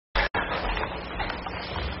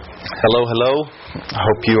Hello, hello. I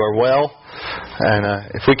hope you are well. And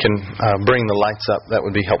if we can bring the lights up, that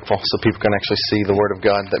would be helpful so people can actually see the Word of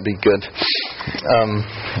God. That'd be good.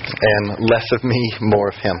 And less of me, more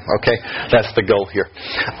of Him. Okay? That's the goal here.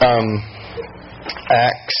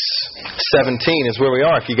 Acts 17 is where we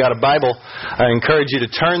are. If you got a Bible, I encourage you to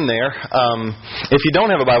turn there. If you don't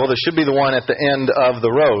have a Bible, there should be the one at the end of the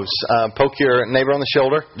rows. Poke your neighbor on the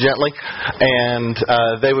shoulder gently, and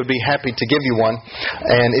they would be happy to give you one.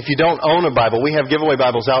 And if you don't own a Bible, we have giveaway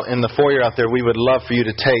Bibles out in the foyer out there. We would love for you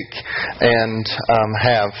to take and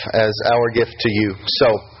have as our gift to you. So,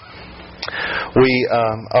 we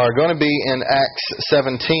are going to be in Acts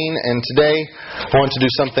 17, and today I want to do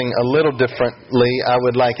something a little differently. I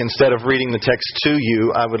would like, instead of reading the text to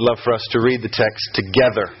you, I would love for us to read the text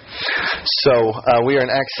together. So, we are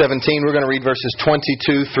in Acts 17. We're going to read verses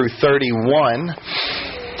 22 through 31.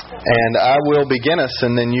 And I will begin us,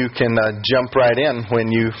 and then you can jump right in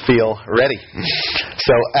when you feel ready.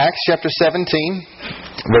 So, Acts chapter 17,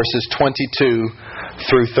 verses 22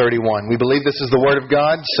 through 31. We believe this is the Word of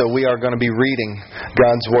God, so we are going to be reading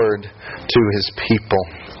God's Word to His people.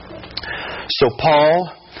 So Paul,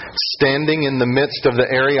 standing in the midst of the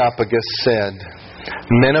Areopagus, said,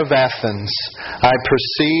 "Men of Athens, I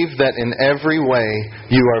perceive that in every way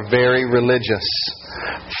you are very religious.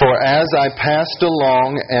 For as I passed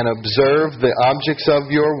along and observed the objects of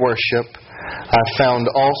your worship, I found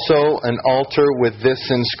also an altar with this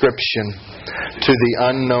inscription, To the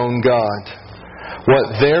unknown God.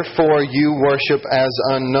 What therefore you worship as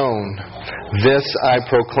unknown, this I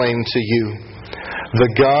proclaim to you.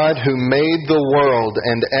 The God who made the world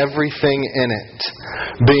and everything in it,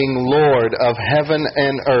 being Lord of heaven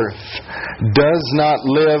and earth, does not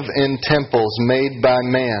live in temples made by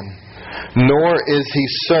man, nor is He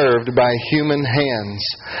served by human hands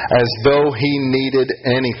as though He needed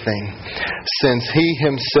anything, since He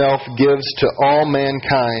Himself gives to all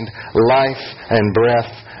mankind life and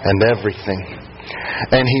breath and everything.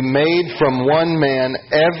 And He made from one man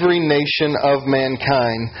every nation of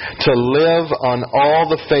mankind to live on all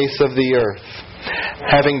the face of the earth,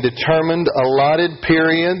 having determined allotted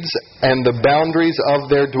periods and the boundaries of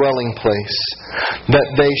their dwelling place,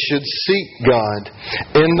 that they should seek God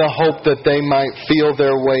in the hope that they might feel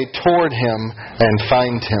their way toward Him and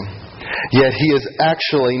find Him. Yet He is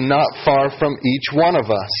actually not far from each one of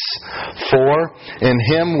us, for in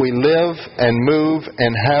Him we live and move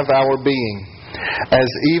and have our being. As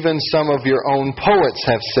even some of your own poets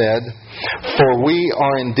have said, for we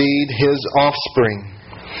are indeed His offspring.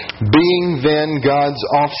 Being then God's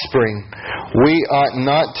offspring, we ought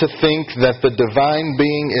not to think that the divine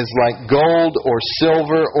being is like gold or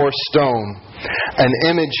silver or stone, an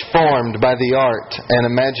image formed by the art and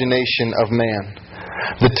imagination of man.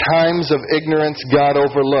 The times of ignorance God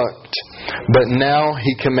overlooked, but now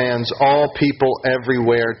He commands all people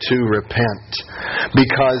everywhere to repent,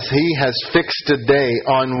 because He has fixed a day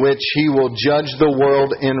on which He will judge the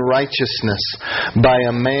world in righteousness by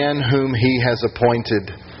a man whom He has appointed.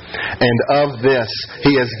 And of this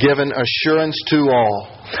He has given assurance to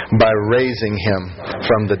all by raising Him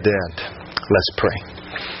from the dead." Let's pray.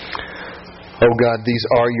 Oh God, these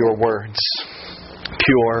are your words,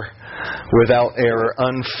 pure, without error,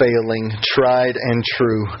 unfailing, tried and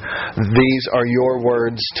true. These are your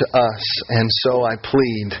words to us, and so I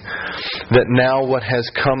plead that now what has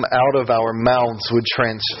come out of our mouths would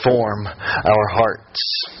transform our hearts,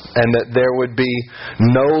 and that there would be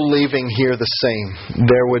no leaving here the same.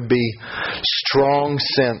 There would be strong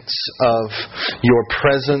sense of your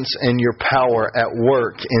presence and your power at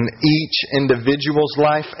work in each individual's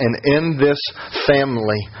life and in this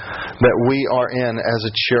family that we are in as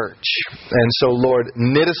a church. And so, Lord,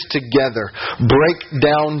 knit us together, break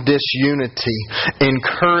down disunity,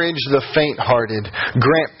 encourage the faint-hearted,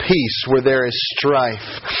 grant peace where there is strife,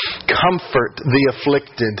 comfort the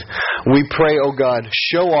afflicted. We pray, O God,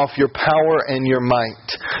 show off your power and your might,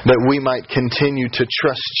 that we might continue to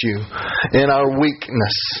trust you. In our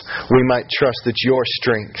weakness, we might trust that your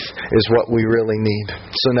strength is what we really need.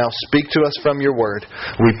 So now speak to us from your word,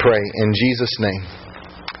 we pray. In Jesus' name,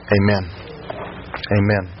 amen.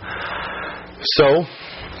 Amen. So,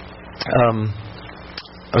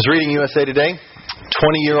 I was reading USA Today.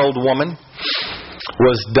 20-year-old woman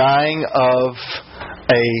was dying of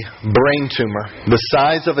a brain tumor the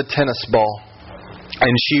size of a tennis ball,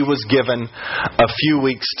 and she was given a few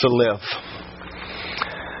weeks to live.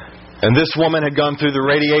 And this woman had gone through the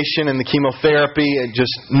radiation and the chemotherapy, and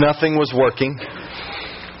just nothing was working.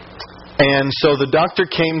 And so the doctor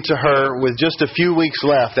came to her with just a few weeks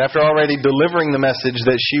left, after already delivering the message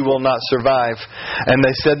that she will not survive. And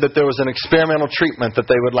they said that there was an experimental treatment that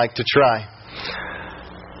they would like to try.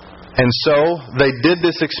 And so they did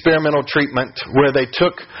this experimental treatment where they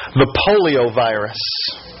took the polio virus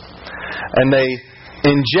and they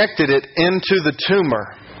injected it into the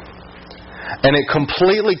tumor. And it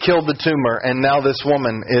completely killed the tumor, and now this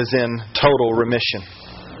woman is in total remission.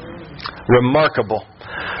 Remarkable.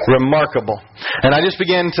 Remarkable. And I just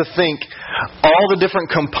began to think all the different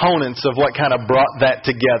components of what kind of brought that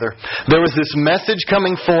together. There was this message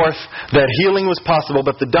coming forth that healing was possible,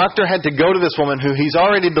 but the doctor had to go to this woman who he's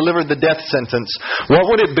already delivered the death sentence. What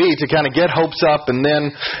would it be to kind of get hopes up and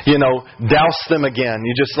then, douse them again?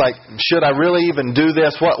 You just like, should I really even do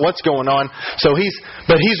this? What's going on? So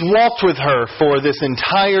he's walked with her for this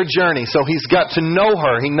entire journey. So he's got to know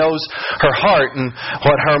her. He knows her heart and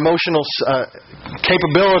what her emotional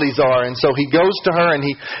capabilities are. And so he goes to her and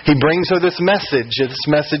he brings her this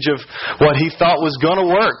message of what he thought was going to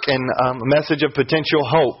work, and a message of potential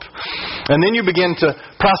hope. And then you begin to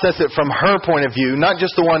process it from her point of view, not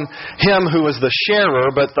just him who was the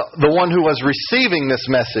sharer, but the one who was receiving this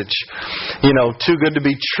message. Too good to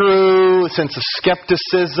be true, a sense of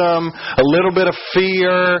skepticism, a little bit of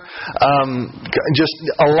fear, just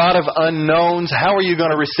a lot of unknowns. How are you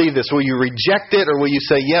going to receive this? Will you reject it, or will you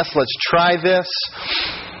say, yes, let's try this?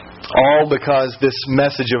 All because this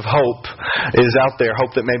message of hope is out there.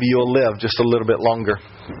 Hope that maybe you'll live just a little bit longer.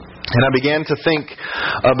 And I began to think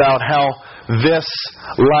about how this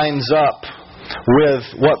lines up with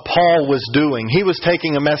what Paul was doing. He was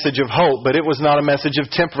taking a message of hope, but it was not a message of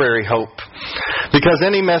temporary hope. Because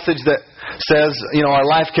any message that says, our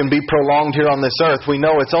life can be prolonged here on this earth, we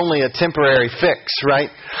know it's only a temporary fix, right?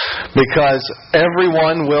 Because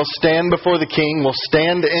everyone will stand before the King, will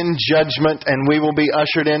stand in judgment, and we will be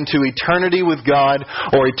ushered into eternity with God,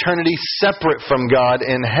 or eternity separate from God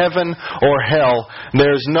in heaven or hell.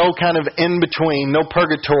 There's no kind of in-between, no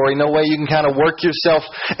purgatory, no way you can kind of work yourself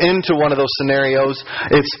into one of those scenarios.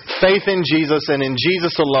 It's faith in Jesus and in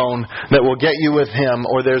Jesus alone that will get you with Him,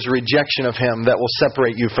 or there's rejection of Him that will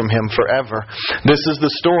separate you from Him forever. This is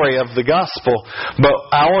the story of the gospel, but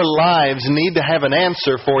our lives need to have an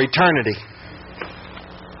answer for eternity.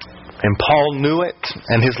 And Paul knew it,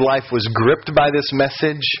 and his life was gripped by this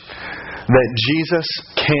message that Jesus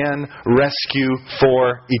can rescue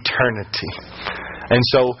for eternity. And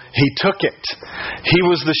so he took it. He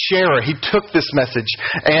was the sharer. He took this message.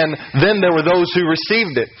 And then there were those who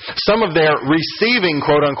received it. Some of their receiving,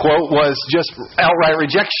 quote unquote, was just outright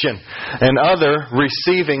rejection. And other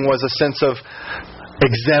receiving was a sense of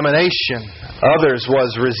examination. Others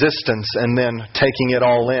was resistance, and then taking it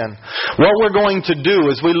all in. What we're going to do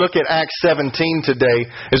as we look at Acts 17 today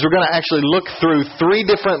is we're going to actually look through 3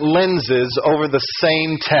 different lenses over the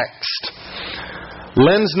same text.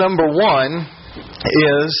 Lens number 1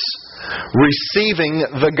 is receiving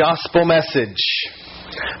the gospel message.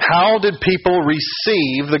 How did people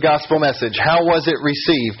receive the gospel message? How was it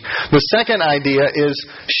received? The second idea is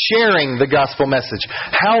sharing the gospel message.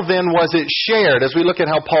 How then was it shared? As we look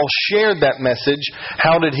at how Paul shared that message,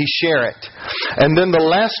 how did he share it? And then the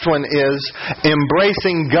last one is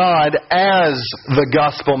embracing God as the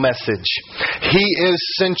gospel message. He is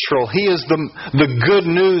central. He is the good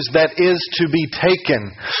news that is to be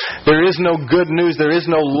taken. There is no good news, there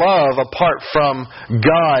is no love apart from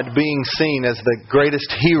God being seen as the greatest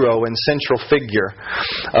hero and central figure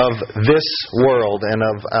of this world and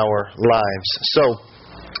of our lives. So,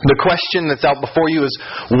 the question that's out before you is,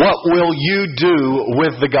 what will you do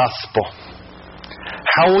with the gospel?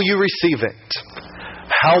 How will you receive it?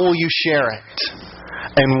 How will you share it?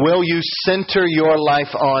 And will you center your life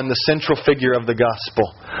on the central figure of the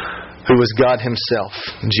gospel, who is God Himself,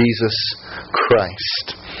 Jesus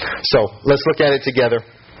Christ? So, let's look at it together.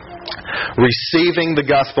 Receiving the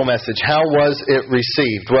gospel message. How was it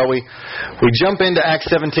received? Well, we jump into Acts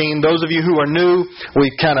 17. Those of you who are new,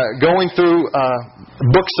 we kind of going through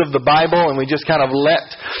books of the Bible, and we just kind of let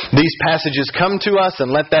these passages come to us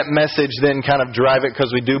and let that message then kind of drive it,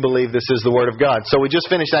 because we do believe this is the Word of God. So we just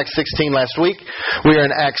finished Acts 16 last week. We are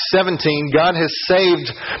in Acts 17. God has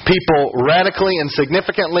saved people radically and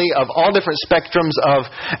significantly of all different spectrums of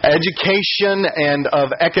education and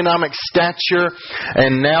of economic stature.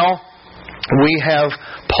 And now we have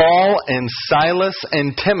Paul and Silas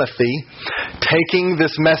and Timothy taking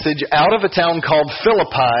this message out of a town called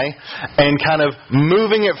Philippi and kind of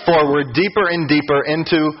moving it forward deeper and deeper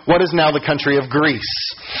into what is now the country of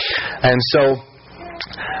Greece. And so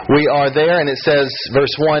we are there, and it says,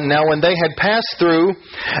 verse 1, Now when they had passed through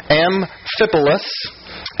Amphipolis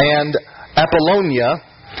and Apollonia,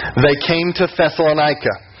 they came to Thessalonica.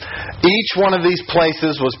 Each one of these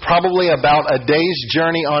places was probably about a day's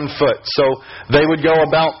journey on foot. So they would go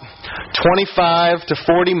about 25 to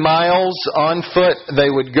 40 miles on foot. They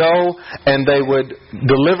would go and they would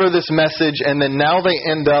deliver this message, and then now they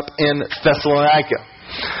end up in Thessalonica.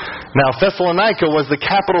 Now, Thessalonica was the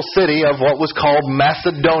capital city of what was called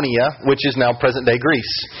Macedonia, which is now present-day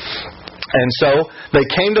Greece. And so they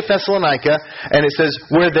came to Thessalonica, and it says,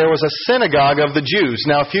 where there was a synagogue of the Jews.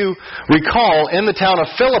 Now, if you recall, in the town of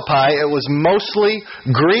Philippi, it was mostly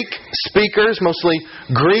Greek speakers, mostly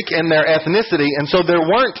Greek in their ethnicity, and so there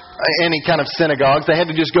weren't any kind of synagogues. They had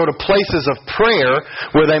to just go to places of prayer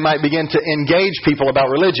where they might begin to engage people about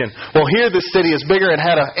religion. Well, here this city is bigger. It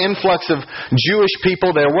had an influx of Jewish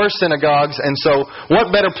people. There were synagogues, and so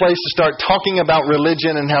what better place to start talking about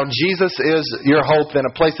religion and how Jesus is your hope than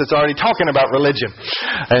a place that's already talking about religion.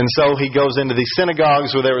 And so he goes into these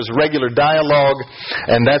synagogues where there was regular dialogue,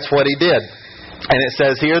 and that's what he did. And it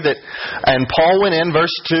says here that, and Paul went in,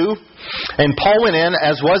 verse 2, and Paul went in,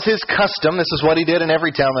 as was his custom. This is what he did in every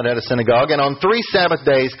town that had a synagogue. And on 3 Sabbath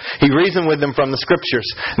days, he reasoned with them from the Scriptures.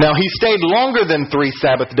 Now, he stayed longer than 3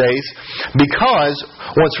 Sabbath days because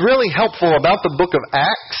what's really helpful about the book of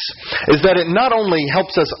Acts is that it not only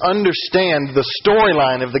helps us understand the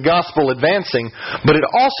storyline of the gospel advancing, but it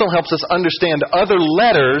also helps us understand other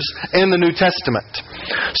letters in the New Testament.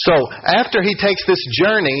 So, after he takes this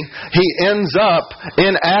journey, he ends up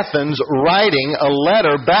in Athens writing a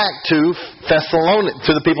letter back to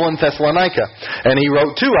the people in Thessalonica. And he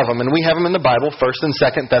wrote 2 of them, and we have them in the Bible, 1st and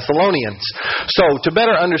 2nd Thessalonians. So, to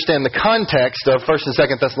better understand the context of 1st and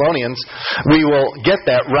 2nd Thessalonians, we will get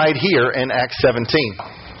that right here in Acts 17.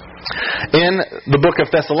 In the book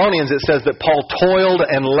of Thessalonians, it says that Paul toiled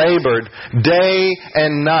and labored day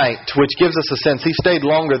and night, which gives us a sense he stayed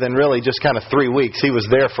longer than really just kind of 3 weeks. He was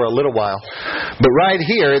there for a little while. But right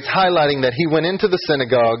here, it's highlighting that he went into the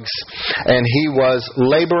synagogues and he was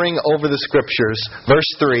laboring over the Scriptures. Verse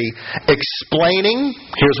 3, explaining,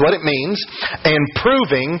 here's what it means, and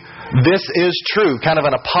proving this is true. Kind of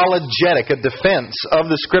an apologetic, a defense of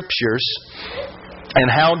the Scriptures. And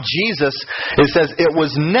how Jesus, it says, it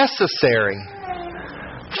was necessary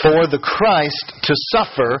for the Christ to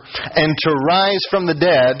suffer and to rise from the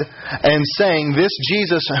dead, and saying, this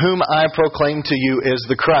Jesus whom I proclaim to you is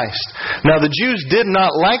the Christ. Now the Jews did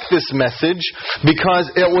not like this message because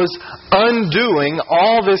it was undoing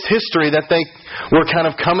all this history that they were kind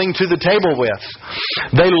of coming to the table with.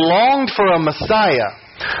 They longed for a Messiah.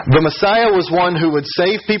 The Messiah was one who would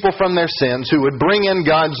save people from their sins, who would bring in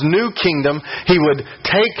God's new kingdom. He would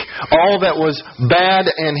take all that was bad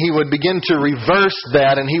and he would begin to reverse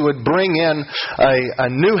that, and he would bring in a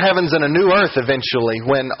new heavens and a new earth eventually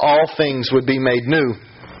when all things would be made new.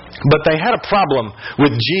 But they had a problem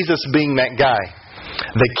with Jesus being that guy.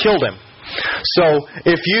 They killed him. So,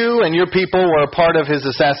 if you and your people were a part of his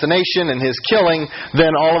assassination and his killing,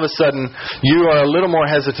 then all of a sudden you are a little more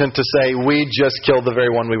hesitant to say, we just killed the very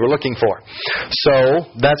one we were looking for. So,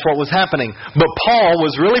 that's what was happening. But Paul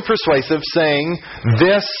was really persuasive, saying,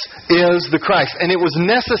 this is the Christ. And it was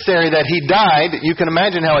necessary that he died. You can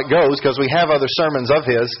imagine how it goes, because we have other sermons of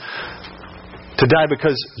his, to die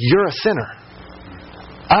because you're a sinner.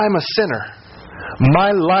 I'm a sinner.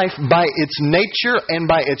 My life, by its nature and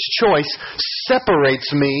by its choice,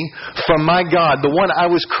 separates me from my God, the one I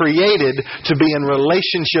was created to be in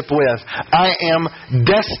relationship with. I am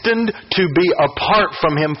destined to be apart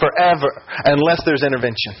from Him forever unless there's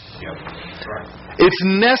intervention. Yep. Right. It's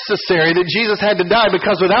necessary that Jesus had to die,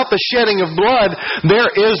 because without the shedding of blood,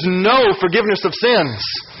 there is no forgiveness of sins.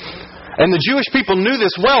 And the Jewish people knew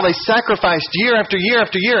this well. They sacrificed year after year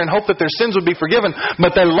after year in hope that their sins would be forgiven.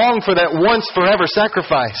 But they longed for that once forever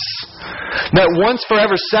sacrifice. That once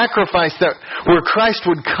forever sacrifice that where Christ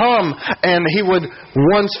would come and He would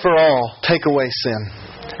once for all take away sin.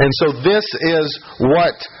 And so this is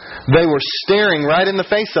what they were staring right in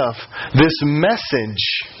the face of. This message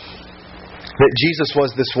that Jesus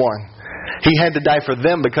was this one. He had to die for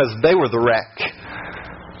them because they were the wreck.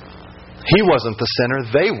 He wasn't the sinner,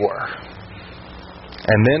 they were.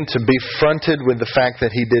 And then to be fronted with the fact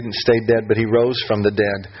that He didn't stay dead, but He rose from the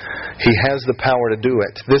dead. He has the power to do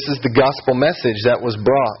it. This is the gospel message that was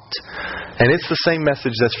brought. And it's the same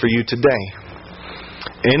message that's for you today.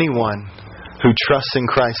 Anyone who trusts in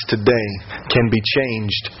Christ today can be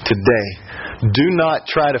changed today. Do not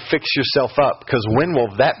try to fix yourself up, because when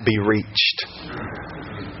will that be reached?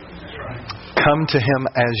 Come to Him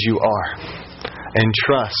as you are. And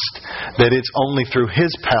trust that it's only through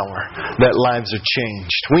His power that lives are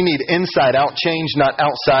changed. We need inside-out change, not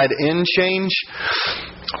outside-in change.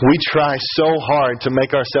 We try so hard to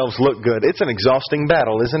make ourselves look good. It's an exhausting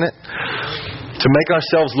battle, isn't it? To make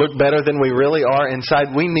ourselves look better than we really are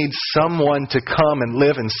inside, we need someone to come and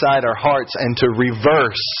live inside our hearts and to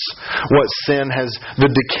reverse what the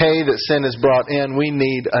decay that sin has brought in. We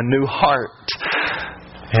need a new heart.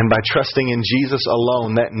 And by trusting in Jesus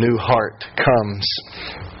alone, that new heart comes.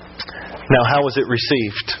 Now, how was it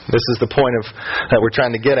received? This is the point that we're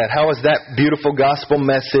trying to get at. How is that beautiful gospel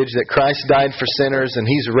message that Christ died for sinners and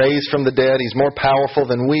He's raised from the dead, He's more powerful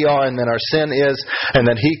than we are and than our sin is, and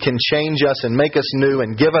that He can change us and make us new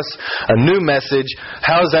and give us a new message?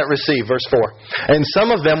 How is that received? Verse 4. And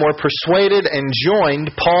some of them were persuaded and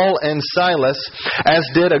joined Paul and Silas, as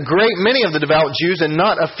did a great many of the devout Jews and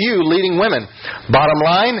not a few leading women. Bottom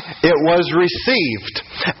line, it was received.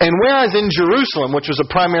 And whereas in Jerusalem, which was a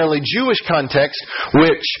primarily Jewish context,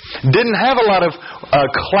 which didn't have a lot of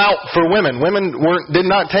clout for women. Women did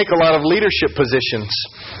not take a lot of leadership positions.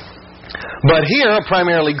 But here, a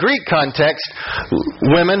primarily Greek context,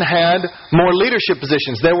 women had more leadership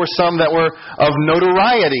positions. There were some that were of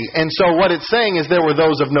notoriety. And so what it's saying is there were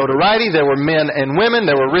those of notoriety, there were men and women,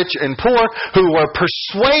 there were rich and poor, who were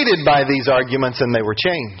persuaded by these arguments and they were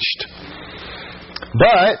changed.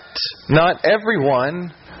 But not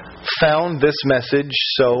everyone found this message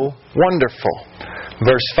so wonderful.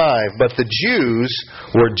 Verse 5, but the Jews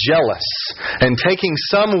were jealous, and taking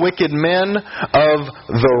some wicked men of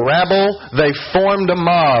the rabble, they formed a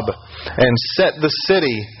mob and set the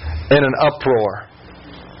city in an uproar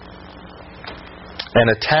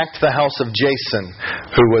and attacked the house of Jason,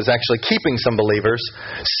 who was actually keeping some believers,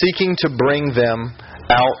 seeking to bring them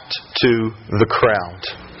out to the crowd.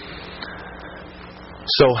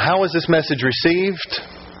 So how is this message received?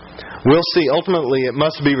 We'll see ultimately it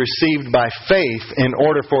must be received by faith in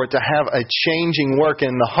order for it to have a changing work in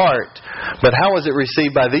the heart. But how was it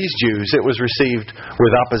received by these Jews? It was received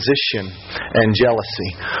with opposition and jealousy.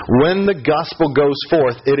 When the gospel goes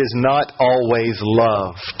forth, it is not always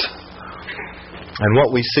loved. And what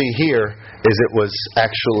we see here is it was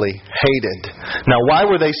actually hated. Now, why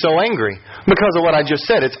were they so angry? Because of what I just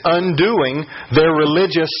said. It's undoing their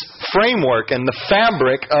religious framework and the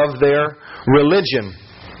fabric of their religion.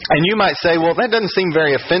 And you might say, well, that doesn't seem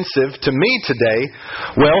very offensive to me today.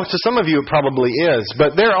 Well, to some of you it probably is.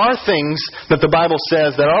 But there are things that the Bible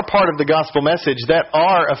says that are part of the gospel message that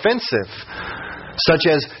are offensive. Such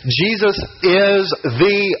as, Jesus is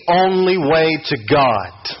the only way to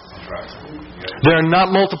God. There are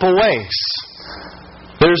not multiple ways.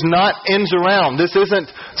 There's not ends around. This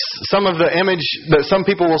isn't some of the image that some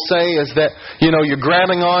people will say is that, you're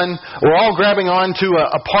grabbing on, we're all grabbing on to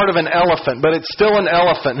a part of an elephant, but it's still an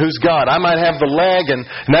elephant who's God. I might have the leg, and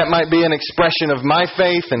that might be an expression of my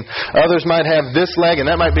faith, and others might have this leg, and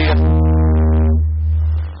that might be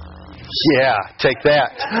Yeah, take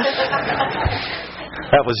that.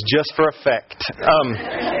 That was just for effect.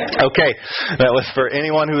 Okay, that was for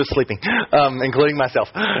anyone who was sleeping, including myself.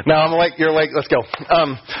 Now I'm awake, you're awake, let's go.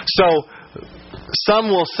 So some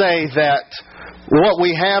will say that what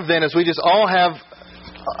we have then is we just all have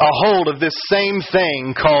a hold of this same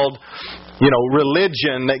thing called,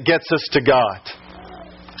 religion that gets us to God.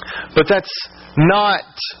 But that's not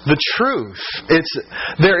the truth.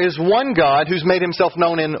 There is one God who's made Himself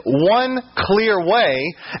known in one clear way,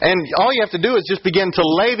 and all you have to do is just begin to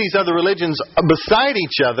lay these other religions beside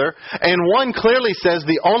each other, and one clearly says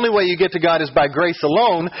the only way you get to God is by grace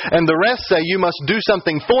alone, and the rest say you must do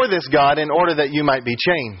something for this God in order that you might be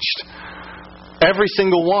changed. Every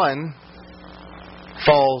single one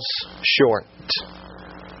falls short.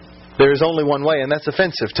 There is only one way, and that's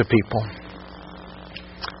offensive to people.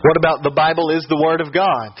 What about the Bible is the Word of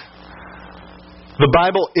God? The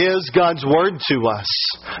Bible is God's Word to us.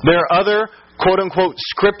 There are other, quote-unquote,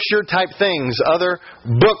 Scripture type things, other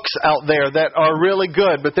books out there that are really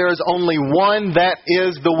good, but there is only one that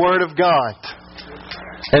is the Word of God.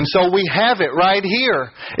 And so we have it right here.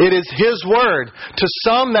 It is His Word. To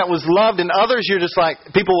some that was loved, and others you're just like,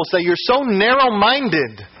 people will say, you're so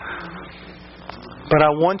narrow-minded. But I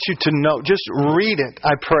want you to know, just read it,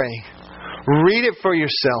 I pray. Read it for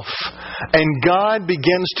yourself. And God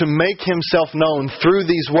begins to make Himself known through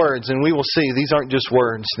these words. And we will see, these aren't just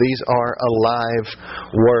words. These are alive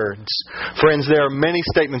words. Friends, there are many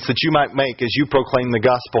statements that you might make as you proclaim the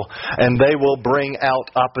gospel. And they will bring out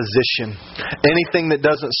opposition. Anything that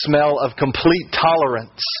doesn't smell of complete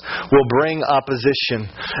tolerance will bring opposition.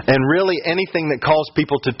 And really anything that calls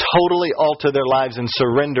people to totally alter their lives and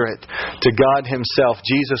surrender it to God Himself,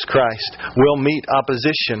 Jesus Christ, will meet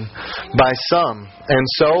opposition by some. And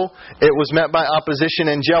so it was met by opposition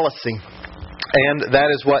and jealousy. And that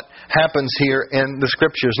is what happens here in the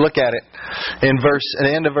Scriptures. Look at it. In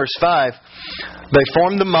the end of verse 5, they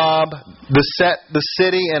formed the mob. set the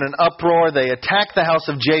city in an uproar. They attacked the house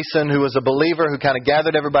of Jason, who was a believer, who kind of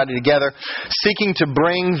gathered everybody together, seeking to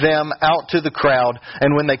bring them out to the crowd.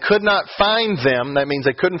 And when they could not find them, that means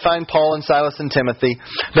they couldn't find Paul and Silas and Timothy,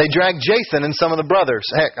 they dragged Jason and some of the brothers.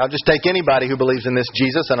 Heck, I'll just take anybody who believes in this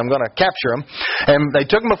Jesus and I'm going to capture them. And they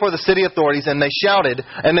took them before the city authorities and they shouted,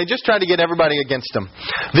 and they just tried to get everybody against them.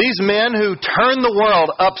 These men who turned the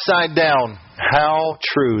world upside down. How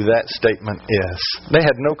true that statement is. They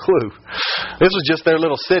had no clue. This was just their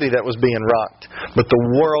little city that was being rocked. But the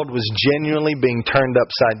world was genuinely being turned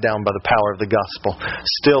upside down by the power of the gospel.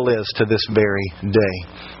 Still is to this very day.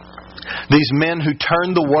 These men who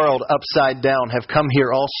turned the world upside down have come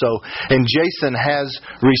here also, and Jason has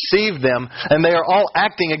received them, and they are all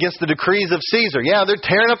acting against the decrees of Caesar. Yeah, they're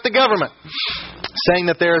tearing up the government, saying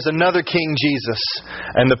that there is another King Jesus.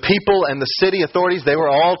 And the people and the city authorities, they were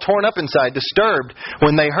all torn up inside, disturbed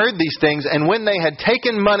when they heard these things. And when they had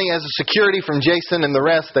taken money as a security from Jason and the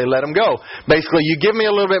rest, they let them go. Basically, you give me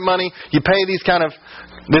a little bit of money, you pay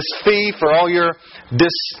this fee for all your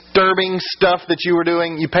disturbing stuff that you were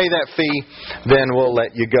doing, you pay that fee, then we'll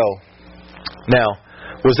let you go. Now,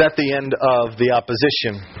 was that the end of the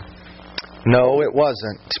opposition? No, it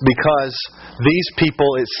wasn't. Because these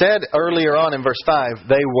people, it said earlier on in verse 5,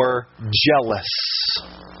 they were jealous.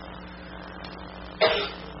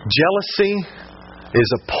 Jealousy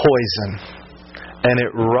is a poison, and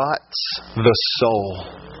it rots the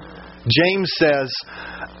soul. James says,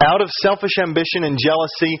 out of selfish ambition and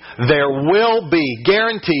jealousy, there will be,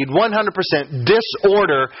 guaranteed, 100%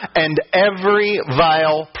 disorder and every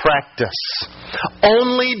vile practice.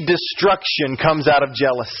 Only destruction comes out of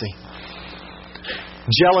jealousy.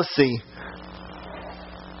 Jealousy,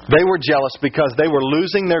 they were jealous because they were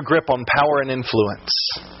losing their grip on power and influence.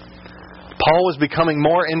 Paul was becoming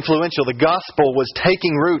more influential. The gospel was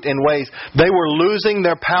taking root in ways. They were losing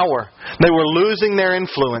their power. They were losing their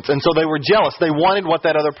influence. And so they were jealous. They wanted what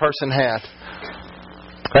that other person had.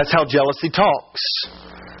 That's how jealousy talks.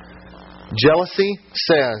 Jealousy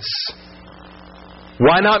says,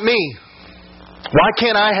 why not me? Why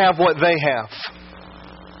can't I have what they have?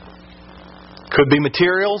 Could be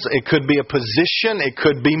materials. It could be a position. It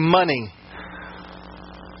could be money.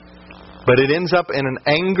 But it ends up in an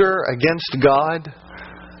anger against God.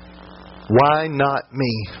 Why not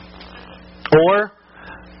me? Or,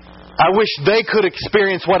 I wish they could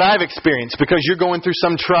experience what I've experienced, because you're going through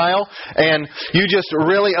some trial and you just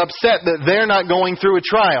really upset that they're not going through a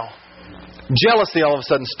trial. Jealousy all of a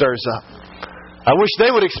sudden stirs up. I wish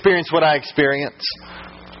they would experience what I experience.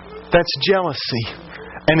 That's jealousy.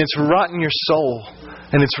 And it's rotting your soul.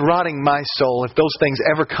 And it's rotting my soul if those things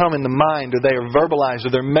ever come in the mind, or they are verbalized,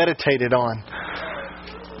 or they're meditated on.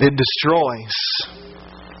 It destroys.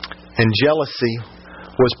 And jealousy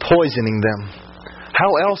was poisoning them.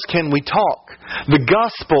 How else can we talk? The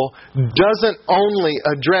gospel doesn't only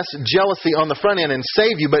address jealousy on the front end and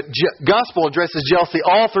save you, but gospel addresses jealousy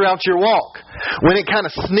all throughout your walk. When it kind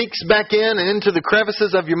of sneaks back in and into the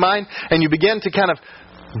crevices of your mind, and you begin to kind of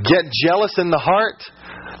get jealous in the heart,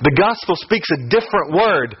 the gospel speaks a different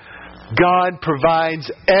word. God provides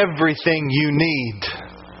everything you need.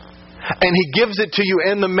 And He gives it to you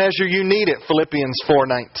in the measure you need it. Philippians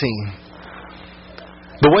 4:19.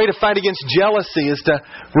 The way to fight against jealousy is to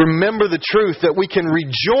remember the truth that we can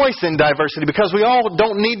rejoice in diversity, because we all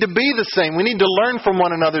don't need to be the same. We need to learn from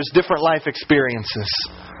one another's different life experiences.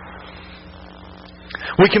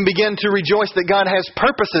 We can begin to rejoice that God has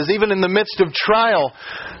purposes even in the midst of trial.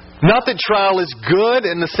 Not that trial is good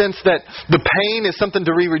in the sense that the pain is something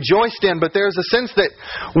to be rejoiced in, but there's a sense that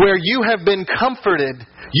where you have been comforted,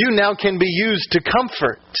 you now can be used to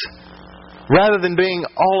comfort, rather than being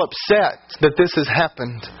all upset that this has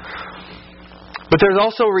happened. But there's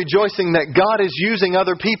also rejoicing that God is using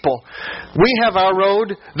other people. We have our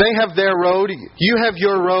road, they have their road, you have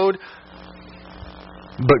your road,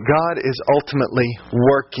 but God is ultimately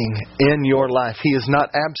working in your life. He is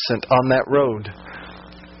not absent on that road.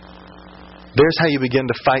 There's how you begin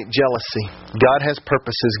to fight jealousy. God has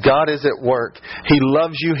purposes. God is at work. He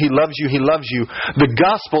loves you. He loves you. He loves you. The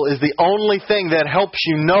gospel is the only thing that helps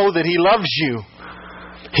you know that He loves you.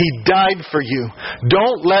 He died for you.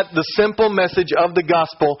 Don't let the simple message of the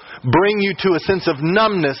gospel bring you to a sense of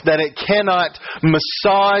numbness that it cannot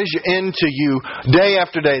massage into you day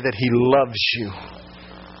after day that He loves you.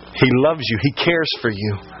 He loves you. He cares for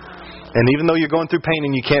you. And even though you're going through pain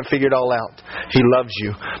and you can't figure it all out, He loves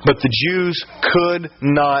you. But the Jews could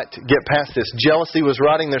not get past this. Jealousy was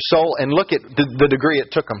rotting their soul, and look at the degree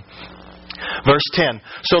it took them. Verse 10,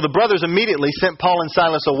 so the brothers immediately sent Paul and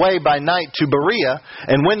Silas away by night to Berea,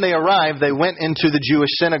 and when they arrived, they went into the Jewish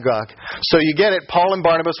synagogue. So you get it, Paul and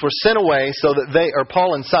Barnabas were sent away so that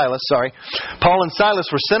Paul and Silas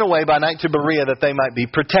were sent away by night to Berea that they might be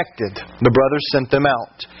protected. The brothers sent them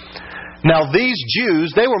out. Now these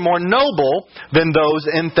Jews, they were more noble than those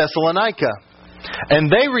in Thessalonica. And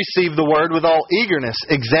they received the word with all eagerness,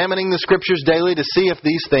 examining the Scriptures daily to see if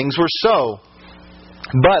these things were so.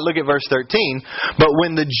 But, look at verse 13, but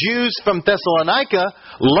when the Jews from Thessalonica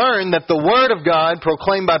learned that the Word of God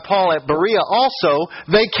proclaimed by Paul at Berea also,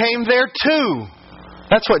 they came there too.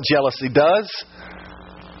 That's what jealousy does.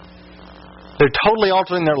 They're totally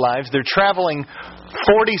altering their lives. They're traveling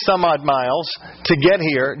 40 some odd miles to get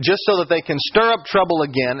here just so that they can stir up trouble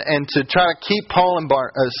again and to try to keep Paul and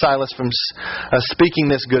Silas from speaking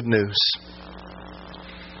this good news.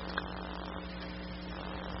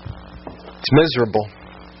 It's miserable,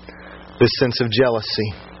 this sense of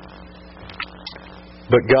jealousy.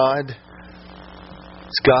 But God's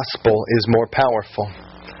gospel is more powerful.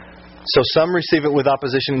 So some receive it with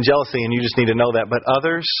opposition and jealousy, and you just need to know that. But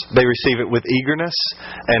others, they receive it with eagerness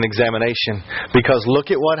and examination. Because look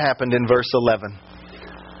at what happened in verse 11.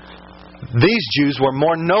 These Jews were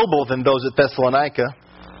more noble than those at Thessalonica,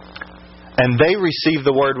 and they received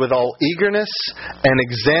the word with all eagerness and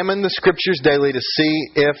examined the Scriptures daily to see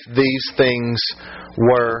if these things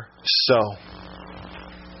were so.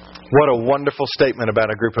 What a wonderful statement about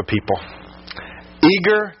a group of people.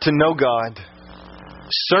 Eager to know God.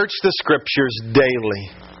 Search the Scriptures daily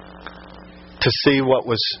to see what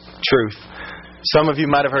was truth. Some of you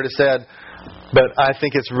might have heard it said, but I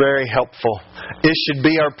think it's very helpful. It should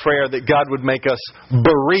be our prayer that God would make us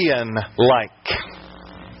Berean-like.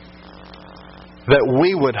 That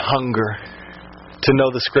we would hunger to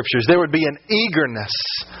know the Scriptures. There would be an eagerness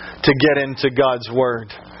to get into God's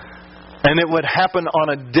Word. And it would happen on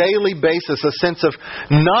a daily basis, a sense of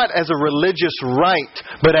not as a religious rite,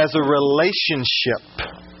 but as a relationship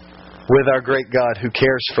with our great God who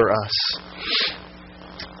cares for us.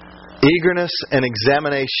 Eagerness and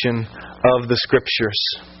examination of the Scriptures.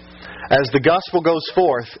 As the gospel goes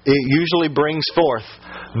forth, it usually brings forth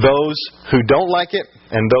those who don't like it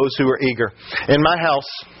and those who are eager. In my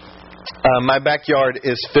house, my backyard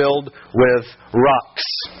is filled with rocks.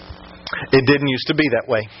 It didn't used to be that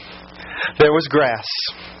way. There was grass.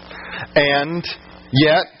 And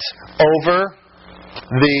yet, over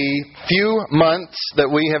the few months that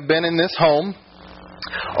we have been in this home,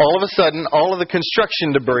 all of a sudden, all of the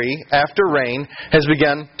construction debris after rain has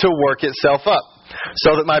begun to work itself up.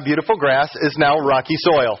 So that my beautiful grass is now rocky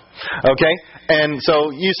soil. Okay? And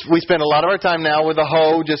so we spend a lot of our time now with a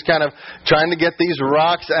hoe just kind of trying to get these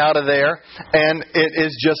rocks out of there. And it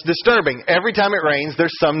is just disturbing. Every time it rains,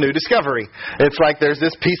 there's some new discovery. It's like there's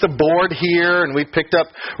this piece of board here and we've picked up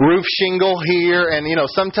roof shingle here. And,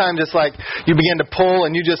 sometimes it's like you begin to pull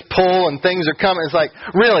and you just pull and things are coming. It's like,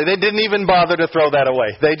 really, they didn't even bother to throw that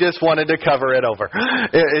away. They just wanted to cover it over.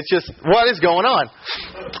 It's just, what is going on?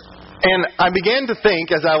 And I began to think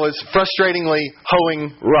as I was frustratingly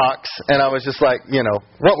hoeing rocks, and I was just like,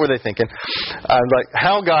 what were they thinking? I was like,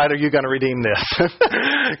 how, God, are you going to redeem this?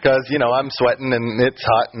 Because, I'm sweating and it's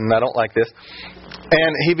hot and I don't like this.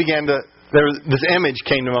 And this image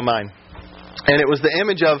came to my mind. And it was the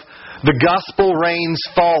image of the gospel rains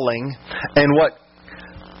falling and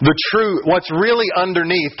what's really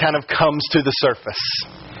underneath kind of comes to the surface.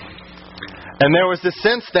 And there was this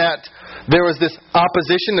sense that there was this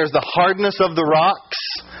opposition. There's the hardness of the rocks.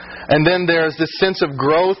 And then there's this sense of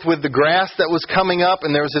growth with the grass that was coming up.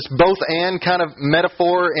 And there was this both and kind of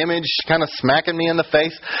metaphor image kind of smacking me in the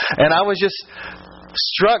face. And I was just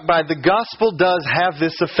struck by the gospel does have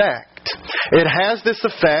this effect. It has this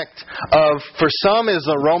effect of, for some, is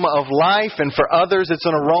an aroma of life. And for others, it's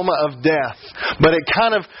an aroma of death. But it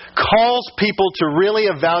kind of calls people to really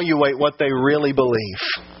evaluate what they really believe.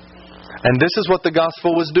 And this is what the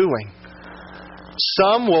gospel was doing.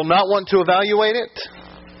 Some will not want to evaluate it.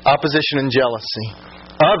 Opposition and jealousy.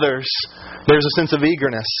 Others, there's a sense of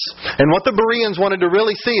eagerness. And what the Bereans wanted to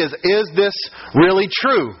really see is this really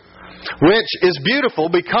true? Which is beautiful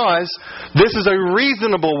because this is a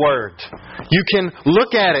reasonable word. You can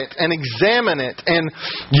look at it and examine it, and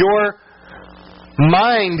your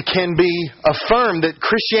mind can be affirmed that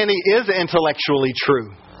Christianity is intellectually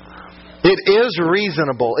true. It is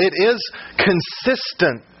reasonable. It is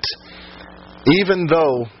consistent. Even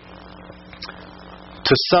though,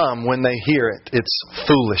 to some, when they hear it, it's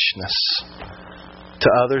foolishness. To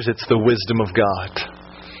others, it's the wisdom of God.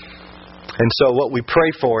 And so what we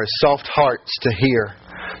pray for is soft hearts to hear,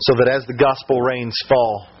 so that as the gospel rains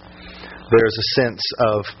fall, there's a sense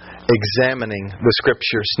of examining the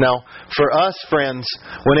Scriptures. Now, for us, friends,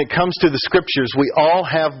 when it comes to the Scriptures, we all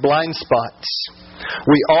have blind spots.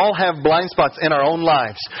 We all have blind spots in our own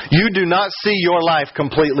lives. You do not see your life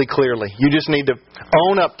completely clearly. You just need to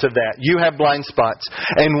own up to that. You have blind spots.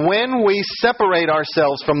 And when we separate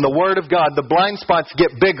ourselves from the Word of God, the blind spots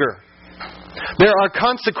get bigger. There are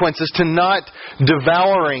consequences to not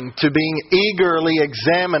devouring, to being eagerly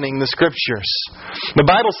examining the Scriptures. The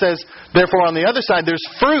Bible says, therefore, on the other side, there's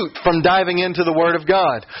fruit from diving into the Word of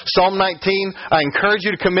God. Psalm 19, I encourage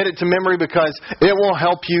you to commit it to memory because it will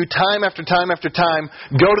help you time after time after time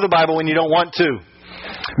go to the Bible when you don't want to.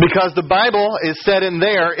 Because the Bible is said in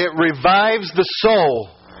there, it revives the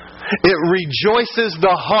soul. It rejoices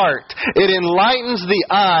the heart. It enlightens the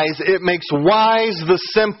eyes. It makes wise the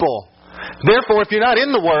simple. Therefore, if you're not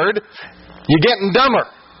in the Word, you're getting dumber,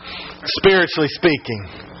 spiritually speaking.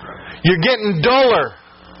 You're getting duller,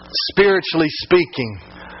 spiritually speaking.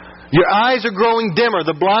 Your eyes are growing dimmer.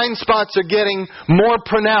 The blind spots are getting more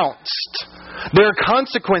pronounced. There are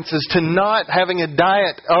consequences to not having a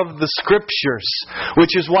diet of the Scriptures,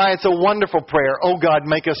 which is why it's a wonderful prayer. Oh God,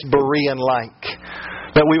 make us Berean-like.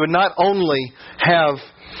 That we would not only have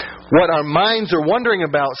what our minds are wondering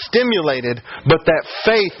about stimulated, but that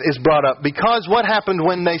faith is brought up. Because what happened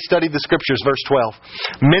when they studied the Scriptures? Verse 12.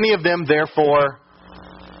 Many of them, therefore,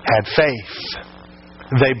 had faith.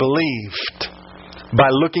 They believed by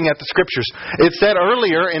looking at the Scriptures. It said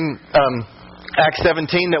earlier in Acts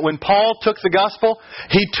 17 that when Paul took the gospel,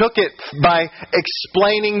 he took it by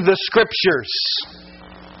explaining the Scriptures.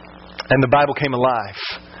 And the Bible came alive.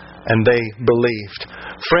 And they believed.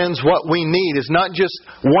 Friends, what we need is not just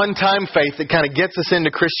one-time faith that kind of gets us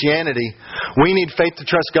into Christianity. We need faith to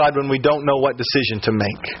trust God when we don't know what decision to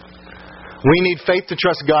make. We need faith to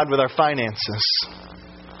trust God with our finances.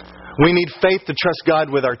 We need faith to trust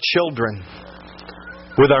God with our children,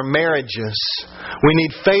 with our marriages. We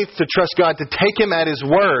need faith to trust God to take Him at His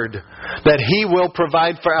word, that He will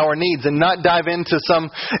provide for our needs and not dive into some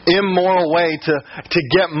immoral way to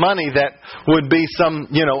get money that would be some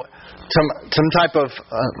type of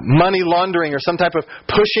money laundering or some type of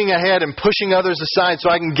pushing ahead and pushing others aside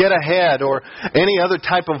so I can get ahead, or any other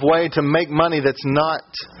type of way to make money that's not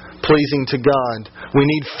pleasing to God. We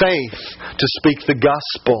need faith to speak the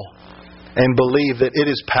gospel and believe that it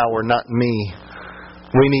is power, not me.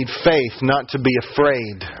 We need faith not to be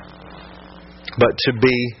afraid, but to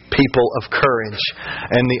be people of courage.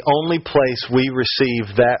 And the only place we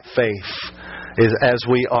receive that faith is as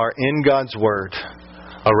we are in God's Word,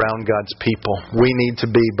 around God's people. We need to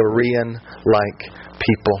be Berean-like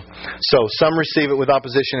people. So some receive it with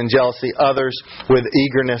opposition and jealousy, others with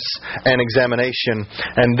eagerness and examination.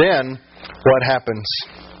 And then, what happens?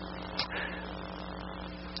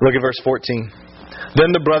 Look at verse 14.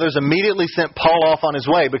 Then the brothers immediately sent Paul off on his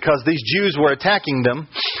way because these Jews were attacking them.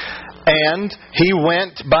 And he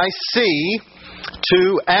went by sea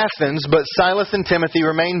to Athens, but Silas and Timothy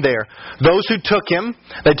remained there. Those who took him,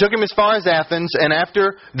 they took him as far as Athens, and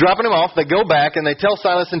after dropping him off, they go back and they tell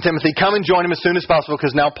Silas and Timothy, come and join him as soon as possible,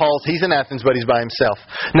 because now he's in Athens, but he's by himself.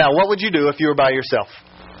 Now, what would you do if you were by yourself?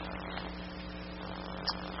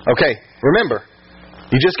 Okay, remember,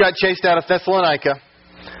 you just got chased out of Thessalonica.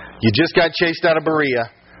 You just got chased out of Berea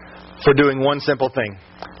for doing one simple thing: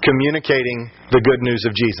 communicating the good news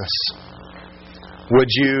of Jesus. Would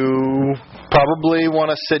you probably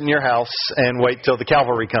want to sit in your house and wait till the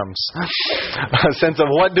cavalry comes? A sense of,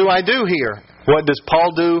 what do I do here? What does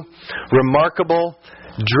Paul do? Remarkable,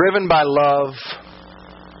 driven by love.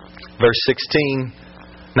 Verse 16.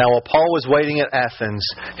 Now while Paul was waiting at Athens,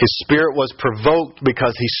 his spirit was provoked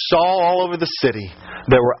because he saw all over the city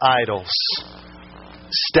there were idols,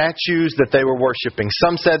 statues that they were worshiping.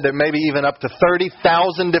 Some said there may be even up to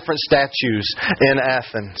 30,000 different statues in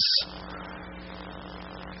Athens,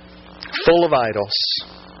 full of idols.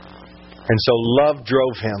 And so love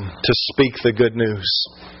drove him to speak the good news.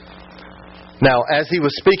 Now, as he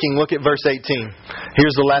was speaking, look at verse 18.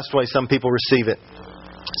 Here's the last way some people receive it.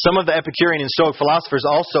 Some of the Epicurean and Stoic philosophers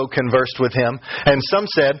also conversed with him, and some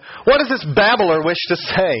said, "What does this babbler wish to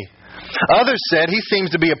say?" Others said, "He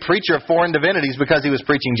seems to be a preacher of foreign divinities because he was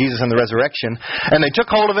preaching Jesus and the resurrection." And they took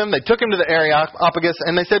hold of him, they took him to the Areopagus,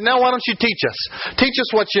 and they said, "Now why don't you teach us? Teach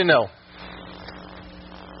us what you know."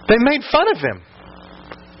 They made fun of him.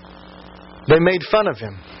 They made fun of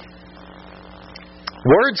him.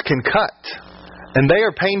 Words can cut, and they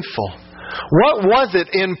are painful. What was it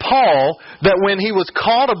in Paul that when he was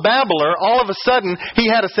called a babbler, all of a sudden he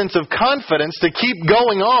had a sense of confidence to keep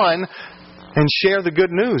going on and share the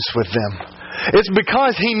good news with them? It's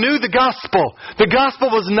because he knew the gospel. The gospel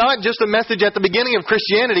was not just a message at the beginning of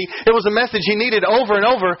Christianity. It was a message he needed over and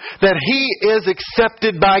over, that he is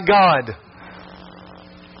accepted by God.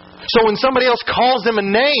 So when somebody else calls him a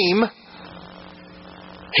name,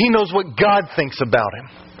 he knows what God thinks about him.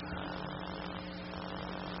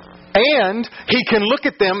 And he can look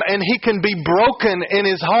at them and he can be broken in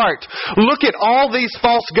his heart. Look at all these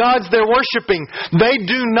false gods they're worshiping. They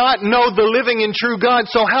do not know the living and true God,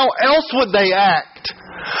 so how else would they act?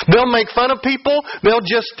 They'll make fun of people. They'll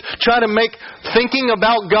just try to make thinking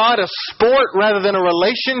about God a sport rather than a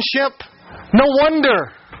relationship. No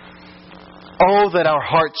wonder. Oh, that our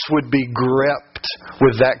hearts would be gripped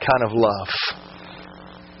with that kind of love.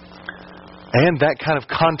 And that kind of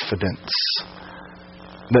confidence.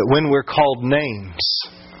 That when we're called names,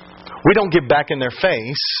 we don't get back in their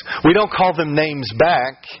face. We don't call them names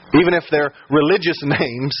back, even if they're religious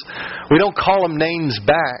names. We don't call them names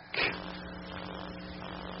back.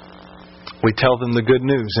 We tell them the good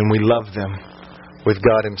news and we love them with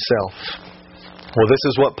God Himself. Well, this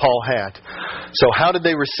is what Paul had. So how did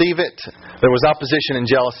they receive it? There was opposition and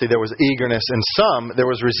jealousy. There was eagerness. And there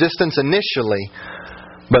was resistance initially.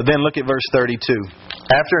 But then look at verse 32.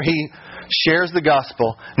 After he shares the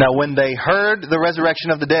gospel. Now when they heard the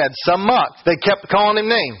resurrection of the dead, some mocked. They kept calling him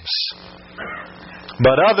names.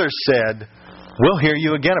 But others said, we'll hear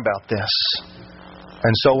you again about this.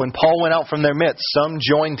 And so when Paul went out from their midst, some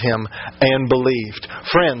joined him and believed.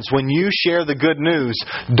 Friends, when you share the good news,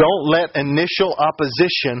 don't let initial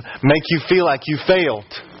opposition make you feel like you failed.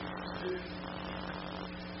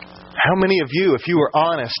 How many of you, if you were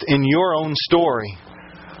honest in your own story,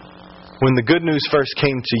 when the good news first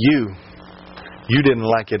came to you, you didn't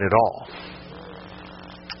like it at all.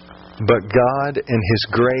 But God in His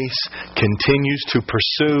grace continues to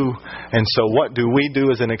pursue. And so what do we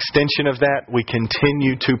do as an extension of that? We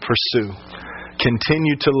continue to pursue.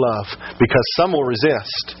 Continue to love. Because some will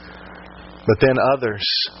resist. But then others,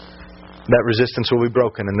 that resistance will be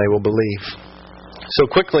broken and they will believe. So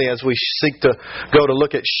quickly as we seek to go to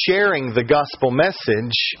look at sharing the gospel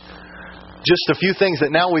message, just a few things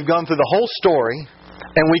that now we've gone through the whole story.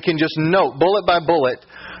 And we can just note, bullet by bullet,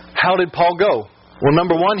 how did Paul go? Well,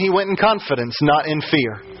 number one, he went in confidence, not in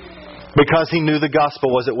fear. Because he knew the gospel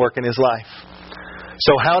was at work in his life.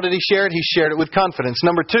 So how did he share it? He shared it with confidence.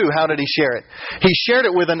 Number two, how did he share it? He shared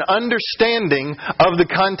it with an understanding of the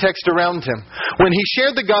context around him. When he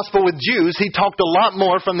shared the gospel with Jews, he talked a lot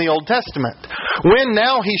more from the Old Testament. When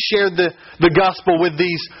now he shared the gospel with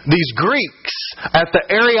these Greeks at the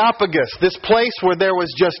Areopagus, this place where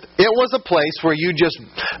it was a place where you just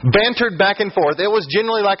bantered back and forth. It was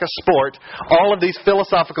generally like a sport, all of these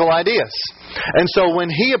philosophical ideas. And so when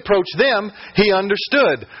he approached them, he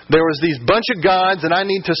understood there was these bunch of gods and I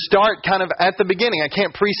need to start kind of at the beginning. I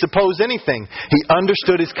can't presuppose anything. He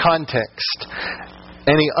understood his context.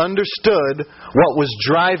 And he understood what was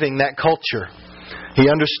driving that culture. He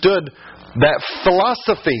understood that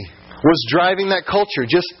philosophy was driving that culture.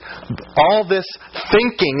 Just all this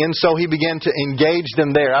thinking. And so he began to engage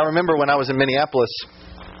them there. I remember when I was in Minneapolis,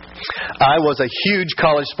 I was a huge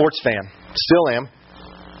college sports fan. Still am.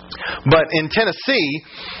 But in Tennessee,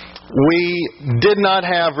 we did not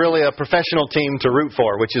have really a professional team to root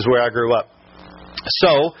for, which is where I grew up.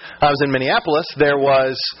 So, I was in Minneapolis. There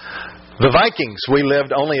was the Vikings. We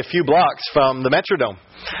lived only a few blocks from the Metrodome.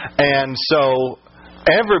 And so,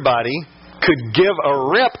 everybody could give a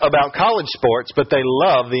rip about college sports, but they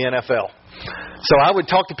love the NFL. So I would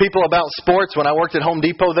talk to people about sports when I worked at Home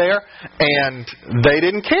Depot there, and they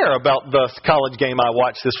didn't care about the college game I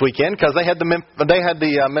watched this weekend because they had the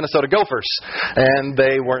Minnesota Gophers, and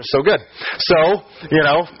they weren't so good. So,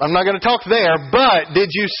 I'm not going to talk there, but did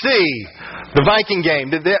you see the Viking game?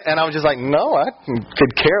 And I was just like, no, I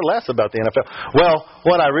could care less about the NFL. Well,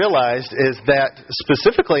 what I realized is that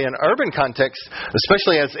specifically in urban context,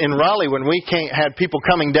 especially as in Raleigh, when we had people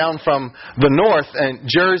coming down from the north and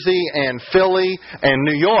Jersey and Philly and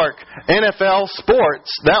New York, NFL sports,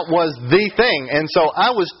 that was the thing. And so I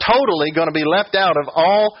was totally going to be left out of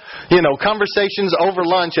all, conversations over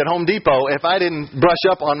lunch at Home Depot if I didn't brush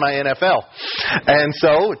up on my NFL. And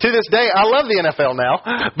so to this day, I love the NFL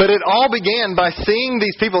now, but it all began by seeing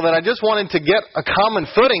these people that I just wanted to get a common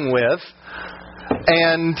footing with,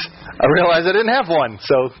 and I realized I didn't have one.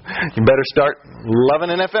 So you better start loving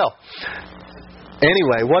NFL.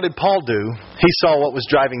 Anyway, what did Paul do? He saw what was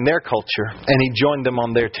driving their culture, and he joined them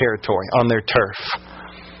on their territory, on their turf.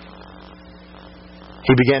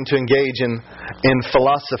 He began to engage in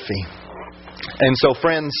philosophy. And so,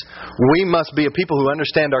 friends, we must be a people who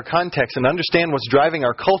understand our context and understand what's driving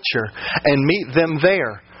our culture and meet them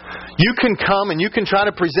there. You can come and you can try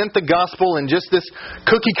to present the gospel in just this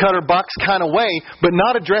cookie-cutter box kind of way, but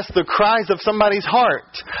not address the cries of somebody's heart.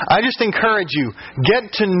 I just encourage you,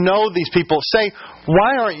 get to know these people. Say,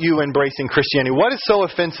 why aren't you embracing Christianity? What is so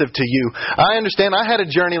offensive to you? I understand. I had a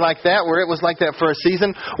journey like that where it was like that for a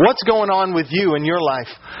season. What's going on with you in your life?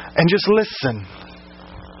 And just listen.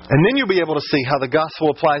 And then you'll be able to see how the gospel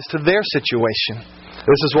applies to their situation.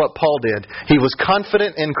 This is what Paul did. He was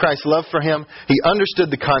confident in Christ's love for him. He understood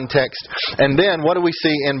the context. And then what do we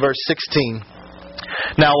see in verse 16?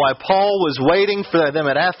 Now while Paul was waiting for them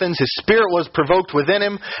at Athens, his spirit was provoked within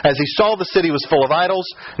him as he saw the city was full of idols.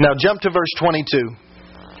 Now jump to verse 22.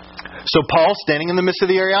 So Paul, standing in the midst of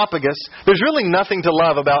the Areopagus, there's really nothing to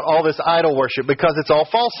love about all this idol worship because it's all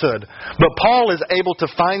falsehood. But Paul is able to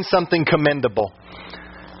find something commendable.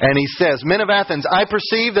 And he says, men of Athens, I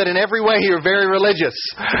perceive that in every way you're very religious.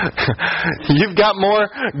 You've got more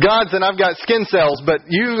gods than I've got skin cells, but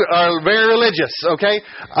you are very religious, okay?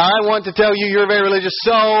 I want to tell you you're very religious,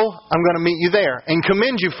 so I'm going to meet you there and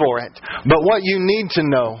commend you for it. But what you need to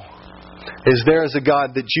know is there is a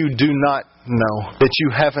God that you do not know, that you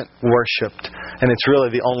haven't worshipped, and it's really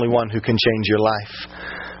the only one who can change your life.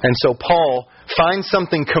 And so Paul finds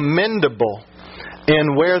something commendable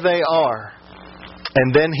in where they are.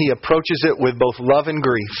 And then he approaches it with both love and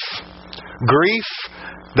grief. Grief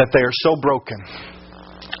that they are so broken.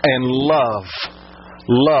 And love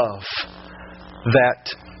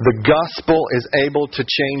that the gospel is able to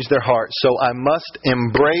change their heart. So I must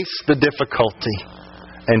embrace the difficulty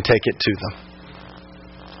and take it to them.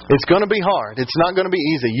 It's going to be hard. It's not going to be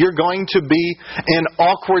easy. You're going to be in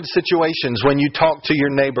awkward situations when you talk to your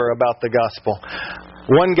neighbor about the gospel.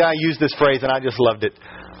 One guy used this phrase and I just loved it.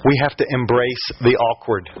 We have to embrace the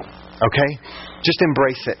awkward. Okay? Just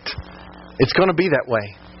embrace it. It's going to be that way.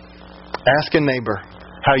 Ask a neighbor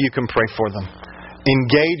how you can pray for them.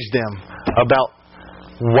 Engage them about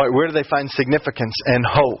where do they find significance and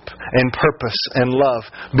hope and purpose and love.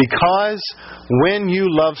 Because when you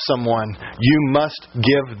love someone, you must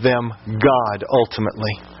give them God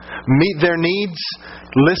ultimately. Meet their needs,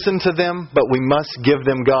 listen to them, but we must give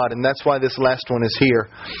them God. And that's why this last one is here.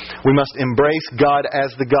 We must embrace God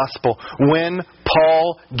as the gospel. When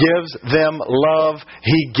Paul gives them love,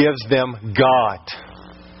 he gives them God.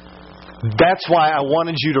 That's why I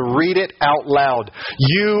wanted you to read it out loud.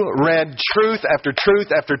 You read truth after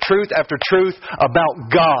truth after truth after truth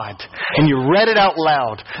about God. And you read it out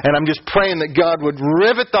loud. And I'm just praying that God would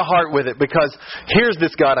rivet the heart with it. Because here's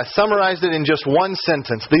this God. I summarized it in just one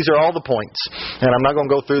sentence. These are all the points. And I'm not going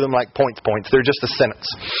to go through them like points. They're just a sentence.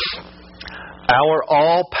 Our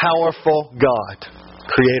all-powerful God,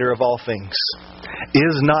 creator of all things,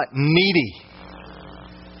 is not needy.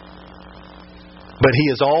 But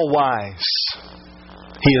He is all wise.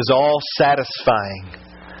 He is all satisfying.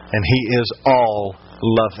 And He is all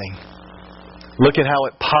loving. Look at how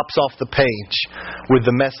it pops off the page with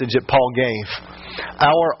the message that Paul gave.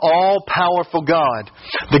 Our all-powerful God.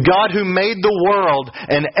 The God who made the world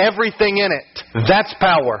and everything in it. That's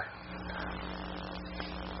power.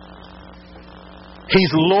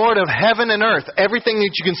 He's Lord of heaven and earth. Everything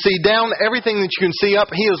that you can see down, everything that you can see up,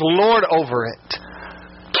 He is Lord over it.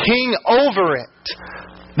 King over it.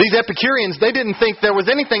 These Epicureans, they didn't think there was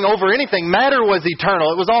anything over anything. Matter was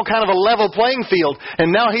eternal. It was all kind of a level playing field. And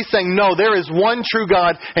now he's saying, no, there is one true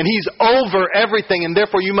God, and He's over everything, and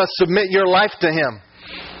therefore you must submit your life to Him.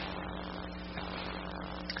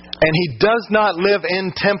 And He does not live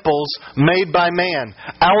in temples made by man.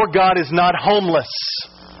 Our God is not homeless.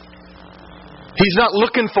 He's not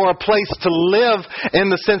looking for a place to live in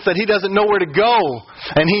the sense that He doesn't know where to go.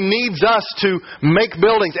 And He needs us to make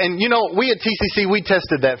buildings. And you know, we at TCC, we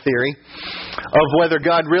tested that theory of whether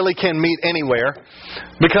God really can meet anywhere.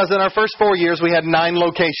 Because in our first 4 years, we had 9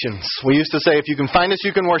 locations. We used to say, if you can find us,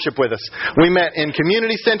 you can worship with us. We met in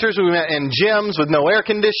community centers. We met in gyms with no air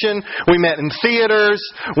condition. We met in theaters.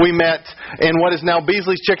 We met in what is now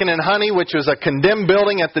Beasley's Chicken and Honey, which was a condemned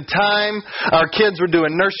building at the time. Our kids were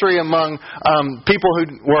doing nursery among people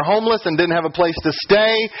who were homeless and didn't have a place to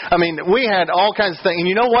stay. I mean, we had all kinds of things. And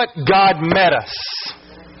you know what? God met us.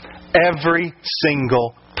 Every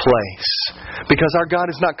single place. Because our God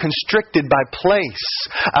is not constricted by place.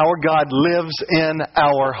 Our God lives in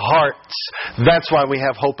our hearts. That's why we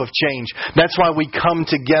have hope of change. That's why we come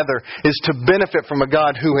together, is to benefit from a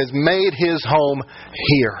God who has made His home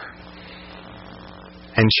here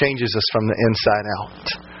and changes us from the inside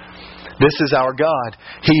out. This is our God.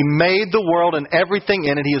 He made the world and everything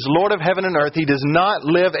in it. He is Lord of heaven and earth. He does not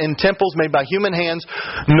live in temples made by human hands,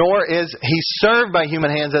 nor is He served by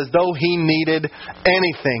human hands as though He needed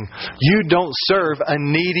anything. You don't serve a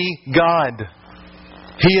needy God.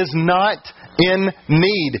 He is not in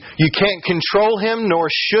need. You can't control Him, nor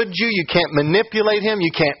should you. You can't manipulate Him.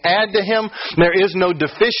 You can't add to Him. There is no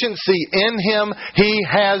deficiency in Him. He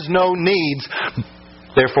has no needs.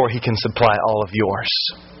 Therefore, He can supply all of yours.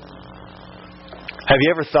 Have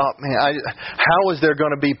you ever thought, man, how is there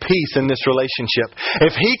going to be peace in this relationship?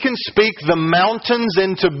 If He can speak the mountains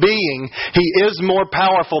into being, He is more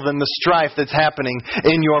powerful than the strife that's happening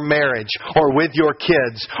in your marriage or with your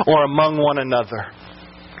kids or among one another.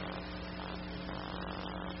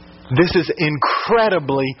 This is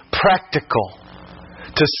incredibly practical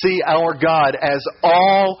to see our God as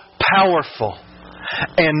all-powerful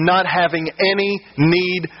and not having any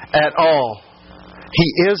need at all.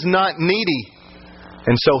 He is not needy.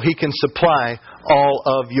 And so He can supply all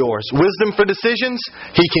of yours. Wisdom for decisions,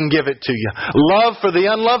 He can give it to you. Love for the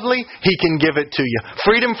unlovely, He can give it to you.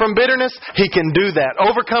 Freedom from bitterness, He can do that.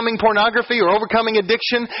 Overcoming pornography or overcoming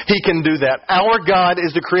addiction, He can do that. Our God is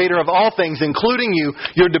the creator of all things, including you.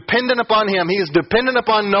 You're dependent upon Him. He is dependent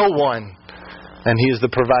upon no one. And He is the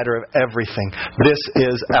provider of everything. This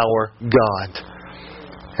is our God.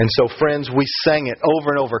 And so, friends, we sang it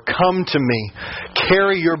over and over. Come to me.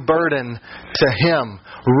 Carry your burden to Him.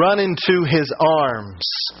 Run into His arms.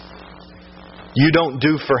 You don't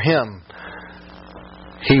do for Him.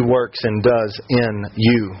 He works and does in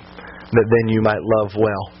you, that then you might love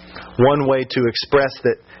well. One way to express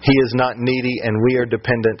that He is not needy and we are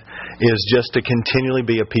dependent is just to continually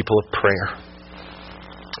be a people of prayer.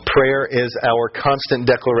 Prayer is our constant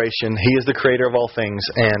declaration. He is the creator of all things,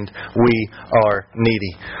 and we are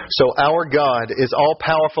needy. So our God is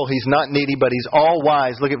all-powerful. He's not needy, but He's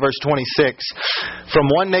all-wise. Look at verse 26. From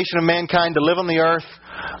one nation of mankind to live on the earth,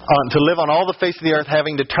 to live on all the face of the earth,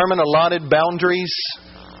 having determined allotted boundaries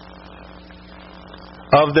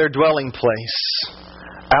of their dwelling place.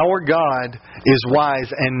 Our God is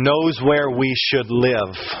wise and knows where we should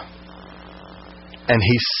live. And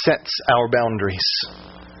He sets our boundaries.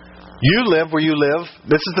 You live where you live.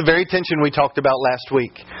 This is the very tension we talked about last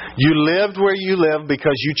week. You lived where you live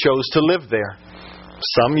because you chose to live there.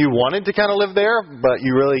 Some you wanted to kind of live there, but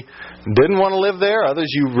you really didn't want to live there. Others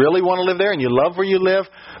you really want to live there and you love where you live.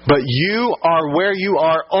 But you are where you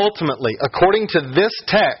are ultimately. According to this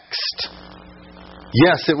text,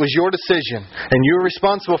 yes, it was your decision and you're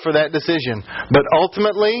responsible for that decision. But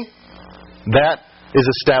ultimately, that is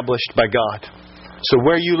established by God. So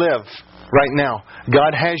where you live right now,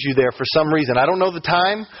 God has you there for some reason. I don't know the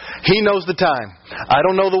time. He knows the time. I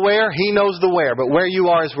don't know the where. He knows the where. But where you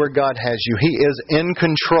are is where God has you. He is in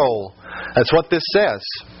control. That's what this says,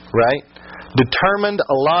 right? Determined,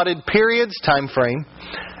 allotted periods, time frame,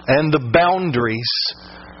 and the boundaries.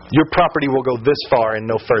 Your property will go this far and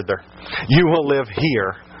no further. You will live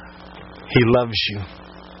here. He loves you.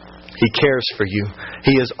 He cares for you.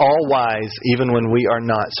 He is all-wise even when we are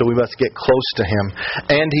not. So we must get close to Him.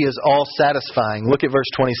 And He is all-satisfying. Look at verse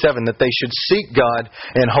 27. That they should seek God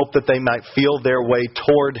and hope that they might feel their way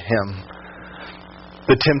toward Him.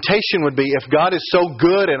 The temptation would be, if God is so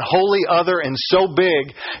good and wholly other and so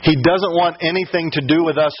big, He doesn't want anything to do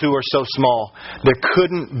with us who are so small. There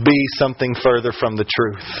couldn't be something further from the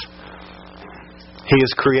truth. He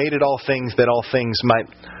has created all things that all things might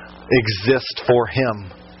exist for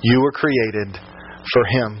Him. You were created for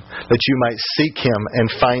Him, that you might seek Him and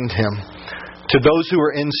find Him. To those who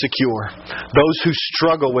are insecure, those who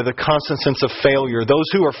struggle with a constant sense of failure, those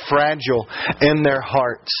who are fragile in their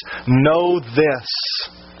hearts, know this: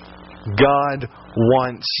 God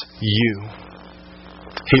wants you.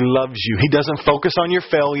 He loves you. He doesn't focus on your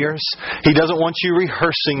failures. He doesn't want you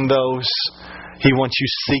rehearsing those. He wants you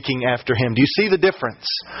seeking after Him. Do you see the difference?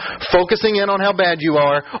 Focusing in on how bad you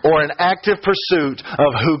are, or an active pursuit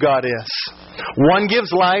of who God is. One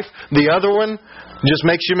gives life, the other one just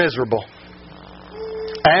makes you miserable.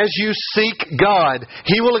 As you seek God,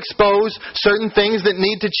 He will expose certain things that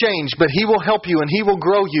need to change, but He will help you and He will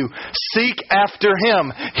grow you. Seek after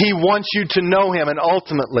Him. He wants you to know Him, and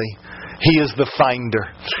ultimately, He is the finder.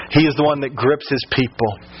 He is the one that grips His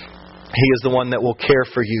people. He is the one that will care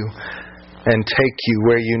for you and take you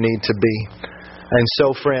where you need to be. And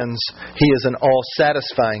so, friends, He is an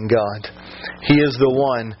all-satisfying God. He is the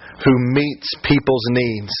one who meets people's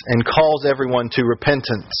needs and calls everyone to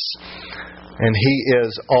repentance. And He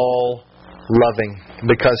is all-loving.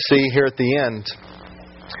 Because, see, here at the end,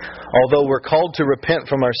 although we're called to repent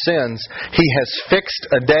from our sins, He has fixed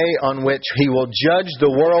a day on which He will judge the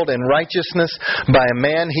world in righteousness by a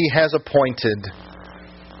man He has appointed.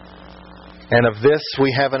 And of this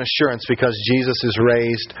we have an assurance because Jesus is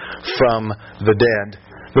raised from the dead.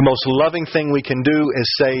 The most loving thing we can do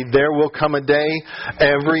is say, there will come a day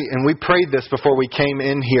and we prayed this before we came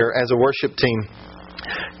in here as a worship team.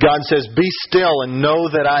 God says, "Be still and know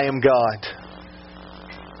that I am God."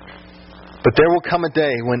 But there will come a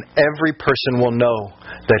day when every person will know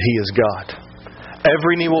that He is God.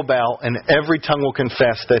 Every knee will bow and every tongue will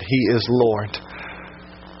confess that He is Lord.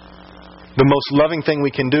 The most loving thing we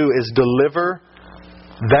can do is deliver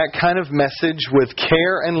that kind of message with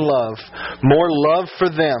care and love. More love for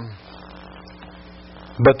them.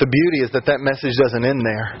 But the beauty is that message doesn't end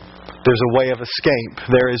there. There's a way of escape.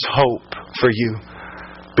 There is hope for you.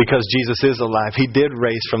 Because Jesus is alive. He did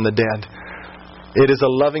raise from the dead. It is a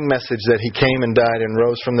loving message that He came and died and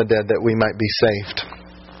rose from the dead that we might be saved.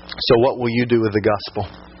 So what will you do with the gospel?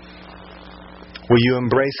 Will you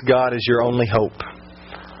embrace God as your only hope?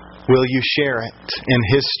 Will you share it in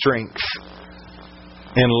His strength,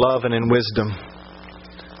 in love and in wisdom?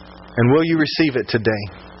 And will you receive it today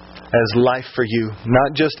as life for you?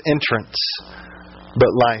 Not just entrance, but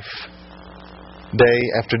life. Day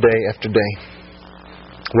after day after day.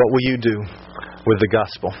 What will you do with the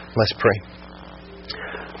gospel? Let's pray.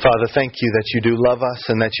 Father, thank You that You do love us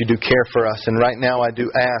and that You do care for us. And right now I do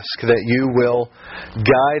ask that You will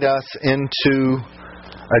guide us into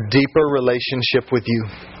a deeper relationship with You.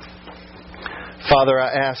 Father, I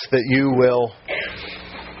ask that You will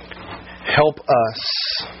help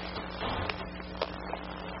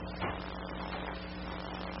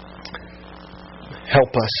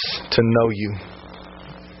us to know You.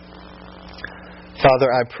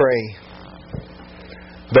 Father, I pray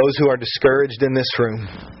those who are discouraged in this room,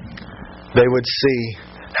 they would see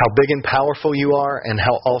how big and powerful You are and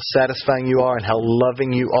how all-satisfying You are and how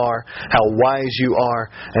loving You are, how wise You are,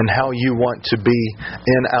 and how You want to be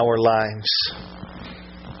in our lives.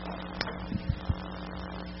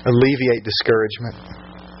 Alleviate discouragement.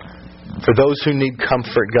 For those who need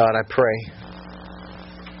comfort, God, I pray,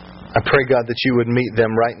 God, that You would meet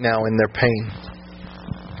them right now in their pain.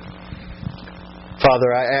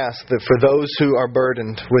 Father, I ask that for those who are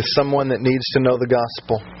burdened with someone that needs to know the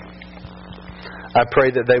gospel, I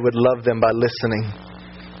pray that they would love them by listening.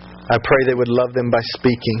 I pray they would love them by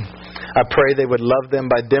speaking. I pray they would love them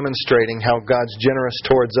by demonstrating how God's generous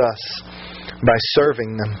towards us, by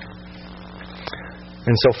serving them.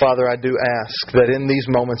 And so, Father, I do ask that in these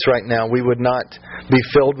moments right now, we would not be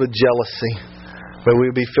filled with jealousy, but we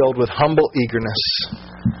would be filled with humble eagerness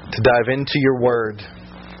to dive into Your Word,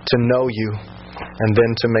 to know You, and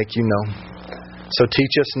then to make You known. So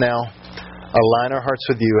teach us now. Align our hearts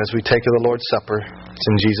with You as we take the Lord's Supper. It's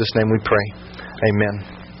in Jesus' name we pray. Amen.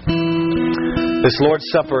 This Lord's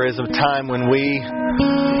Supper is a time when we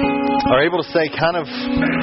are able to say kind of